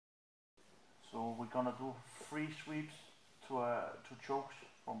we're gonna do 3 sweeps to chokes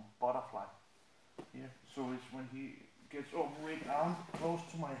from butterfly here. So it's when he gets overweight arm close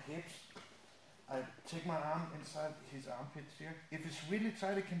to my hips, I take my arm inside his armpits here. If it's really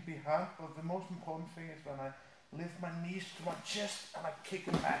tight, it can be hard, but the most important thing is when I lift my knees to my chest and I kick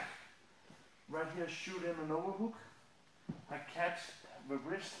him back. Right here, shoot in an overhook. I catch the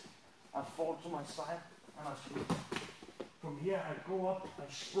wrist, I fall to my side, and I sweep. From here, I go up,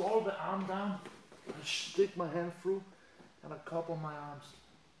 I sprawl the arm down, I stick my hand through, and I couple my arms.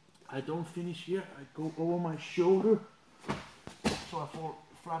 I don't finish here, I go over my shoulder, so I fall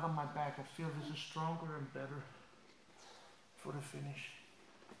flat on my back. I feel this is stronger and better for the finish.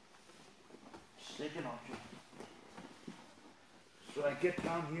 Second object. So I get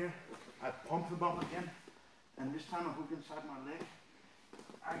down here, I pump him up again, and this time I hook inside my leg.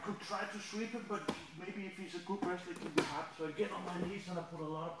 I could try to sweep him, but maybe if he's a good wrestler, it can be hard. So I get on my knees and I put a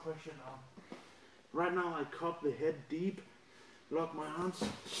lot of pressure down. Right now I cup the head deep, lock my arms,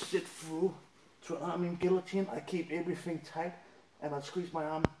 sit through to arm in guillotine. I keep everything tight and I squeeze my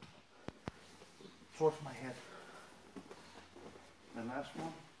arm towards my head. The last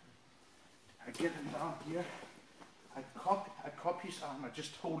one, I get him down here. I cup his arm, I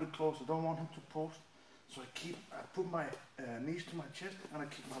just hold it close. I don't want him to post. So I put my knees to my chest and I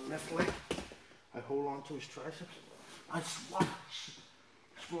keep my left leg. I hold on to his triceps. I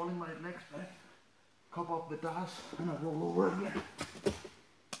swallow my legs back, cup up the Darce, and I roll over again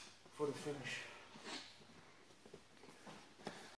for the finish.